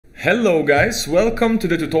Hello guys, welcome to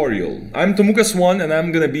the tutorial. I'm Tomuka Swan and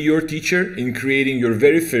I'm gonna be your teacher in creating your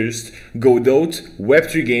very first Godot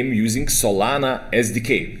Web3 game using Solana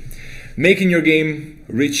SDK. Making your game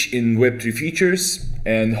rich in Web3 features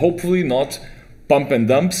and hopefully not pump and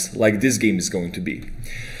dumps like this game is going to be.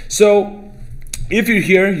 So if you're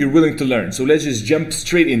here, you're willing to learn. So let's just jump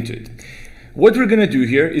straight into it. What we're gonna do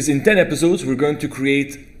here is in 10 episodes, we're going to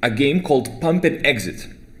create a game called Pump&Exit.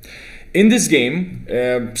 In this game,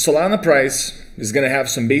 Solana price is going to have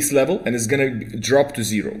some base level and it's going to drop to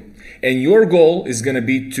 0. And your goal is going to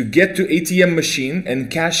be to get to ATM machine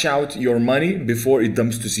and cash out your money before it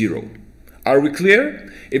dumps to 0. Are we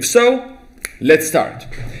clear? If so, let's start.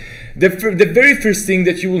 The very first thing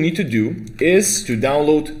that you will need to do is to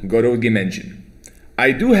download Godot game engine.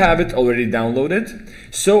 I do have it already downloaded,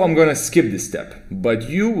 so I'm going to skip this step, but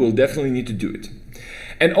you will definitely need to do it.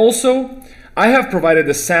 And also, I have provided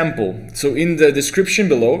a sample, so in the description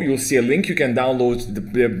below you'll see a link. You can download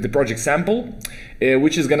the project sample,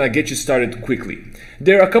 which is gonna get you started quickly.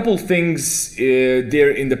 There are a couple things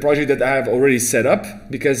there in the project that I have already set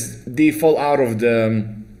up because they fall out of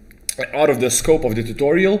the scope of the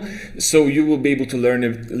tutorial, so you will be able to learn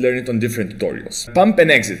it on different tutorials. Pump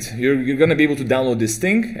and exit. You're gonna be able to download this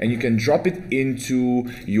thing and you can drop it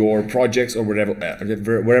into your projects or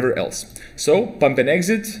wherever else. So pump and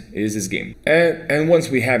exit is this game. And once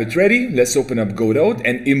we have it ready, let's open up Godot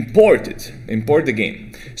and import it. Import the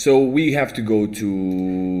game. So we have to go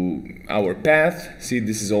to our path. See,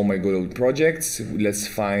 this is all my Godot projects. Let's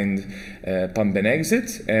find pump and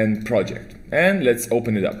exit and project. And let's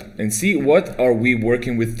open it up and see what are we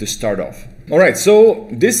working with to start off. All right, so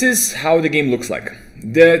this is how the game looks like.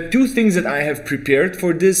 The two things that I have prepared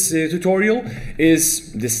for this tutorial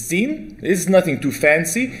is the scene. It's nothing too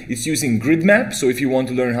fancy. It's using grid map. So if you want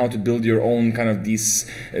to learn how to build your own kind of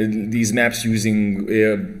these maps using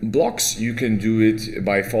blocks, you can do it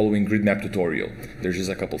by following grid map tutorial. There's just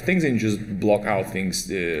a couple things and you just block out things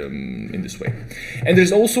in this way. And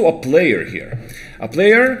there's also a player here. A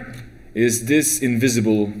player is this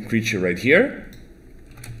invisible creature right here,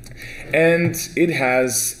 and it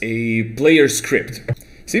has a player script.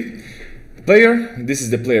 See, player, this is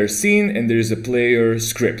the player scene, and there is a player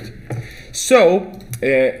script. So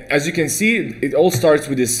as you can see, it all starts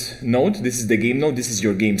with this node. This is the game node. This is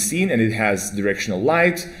your game scene, and it has directional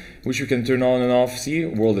light, which you can turn on and off. See,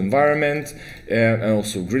 world environment, and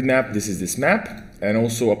also grid map. This is this map, and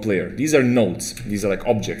also a player. These are nodes. These are like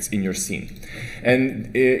objects in your scene. And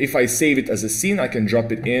if I save it as a scene, I can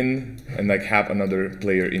drop it in and like have another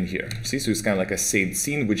player in here. See, so it's kind of like a saved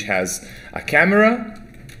scene, which has a camera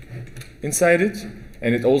inside it,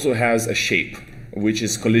 and it also has a shape, which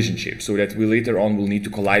is collision shape, so that we later on will need to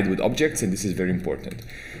collide with objects, and this is very important.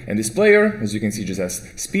 And this player, as you can see, just has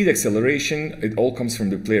speed, acceleration. It all comes from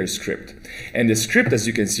the player script. And the script, as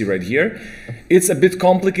you can see right here, it's a bit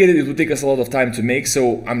complicated. It will take us a lot of time to make,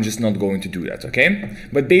 so I'm just not going to do that, okay?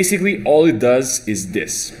 But basically, all it does is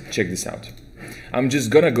this. Check this out. I'm just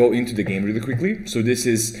gonna go into the game really quickly. So this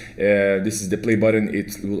is the play button.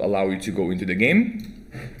 It will allow you to go into the game.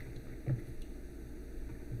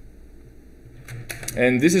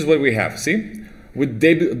 And this is what we have, see? With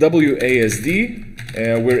WASD,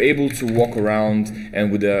 we're able to walk around,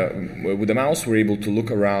 and with the mouse, we're able to look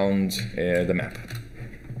around the map.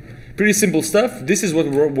 Pretty simple stuff. This is what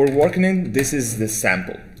we're working in. This is the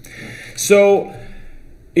sample. So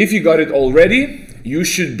if you got it already, you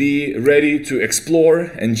should be ready to explore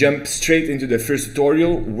and jump straight into the first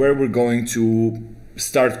tutorial where we're going to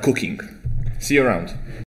start cooking. See you around.